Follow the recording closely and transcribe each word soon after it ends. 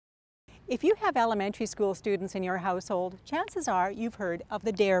If you have elementary school students in your household, chances are you've heard of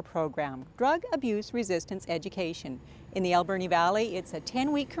the D.A.R.E program, Drug Abuse Resistance Education. In the Alberni Valley, it's a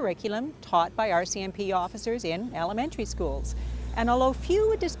 10-week curriculum taught by RCMP officers in elementary schools. And although few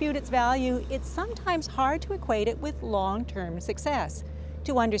would dispute its value, it's sometimes hard to equate it with long-term success.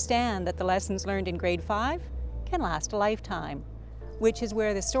 To understand that the lessons learned in grade 5 can last a lifetime, which is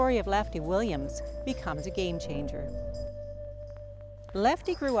where the story of Lefty Williams becomes a game changer.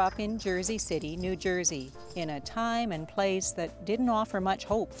 Lefty grew up in Jersey City, New Jersey, in a time and place that didn't offer much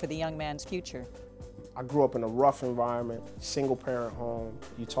hope for the young man's future. I grew up in a rough environment, single-parent home.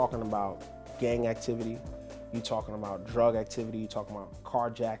 You're talking about gang activity, you're talking about drug activity, you're talking about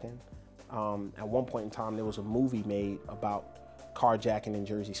carjacking. At one point in time, there was a movie made about carjacking in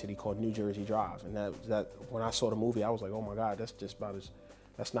Jersey City called New Jersey Drive. And when I saw the movie, I was like, oh my God,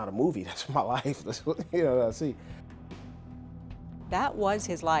 that's not a movie, that's my life. That's what, I see. That was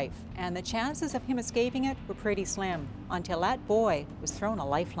his life, and the chances of him escaping it were pretty slim, until that boy was thrown a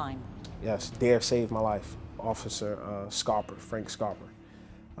lifeline. Yes, D.A.R.E saved my life. Officer Scarper, Frank Scarper.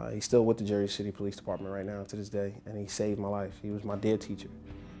 He's still with the Jersey City Police Department right now to this day, and he saved my life. He was my D.A.R.E teacher.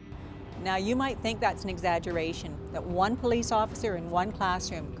 Now, you might think that's an exaggeration, that one police officer in one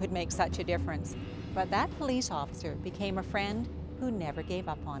classroom could make such a difference. But that police officer became a friend who never gave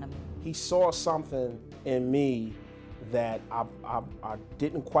up on him. He saw something in me that I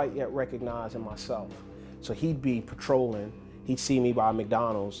didn't quite yet recognize in myself. So he'd be patrolling, he'd see me by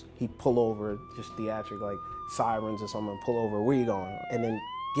McDonald's, he'd pull over, just theatric, like sirens or something, pull over, where you going? And then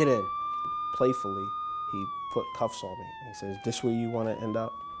get in. Playfully, he put cuffs on me. He says, this where you want to end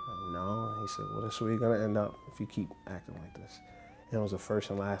up? No, he said, well, this is where you're going to end up if you keep acting like this. And it was the first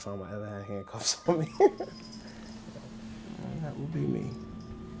and last time I ever had handcuffs on me. That would be me.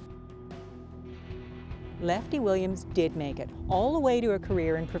 Lefty Williams did make it, all the way to a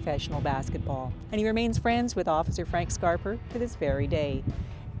career in professional basketball. And he remains friends with Officer Frank Scarper to this very day.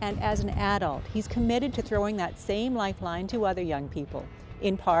 And as an adult, he's committed to throwing that same lifeline to other young people,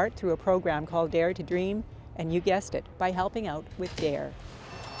 in part through a program called D.A.R.E to Dream, and you guessed it, by helping out with D.A.R.E.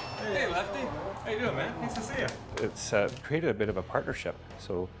 Hey Lefty, how you doing, man? Nice to see you. It's created a bit of a partnership.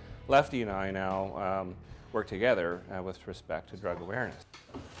 So Lefty and I now work together with respect to drug awareness.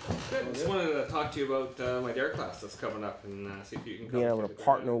 Good. Just wanted to talk to you about my D.A.R.E class that's coming up and see if you can come. Being able to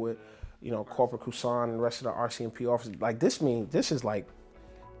partner with, Corporal Cousin and the rest of the RCMP officers, like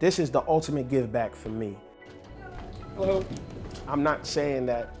this is the ultimate give back for me. Hello. I'm not saying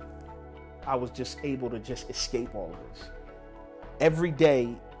that I was just able to just escape all of this. Every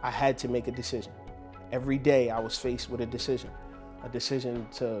day I had to make a decision. Every day I was faced with a decision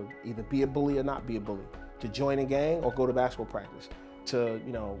to either be a bully or not be a bully, to join a gang or go to basketball practice, to,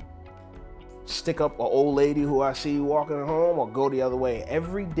 stick up an old lady who I see walking home or go the other way.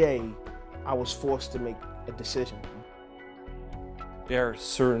 Every day I was forced to make a decision. D.A.R.E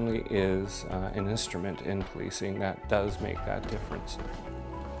certainly is an instrument in policing that does make that difference.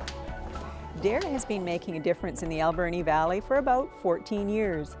 D.A.R.E has been making a difference in the Alberni Valley for about 14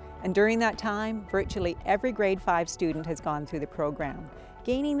 years. And during that time, virtually every grade 5 student has gone through the program,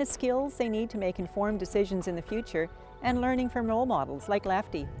 gaining the skills they need to make informed decisions in the future and learning from role models like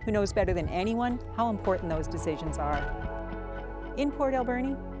Lefty, who knows better than anyone how important those decisions are. In Port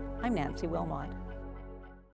Alberni, I'm Nancy Wilmot.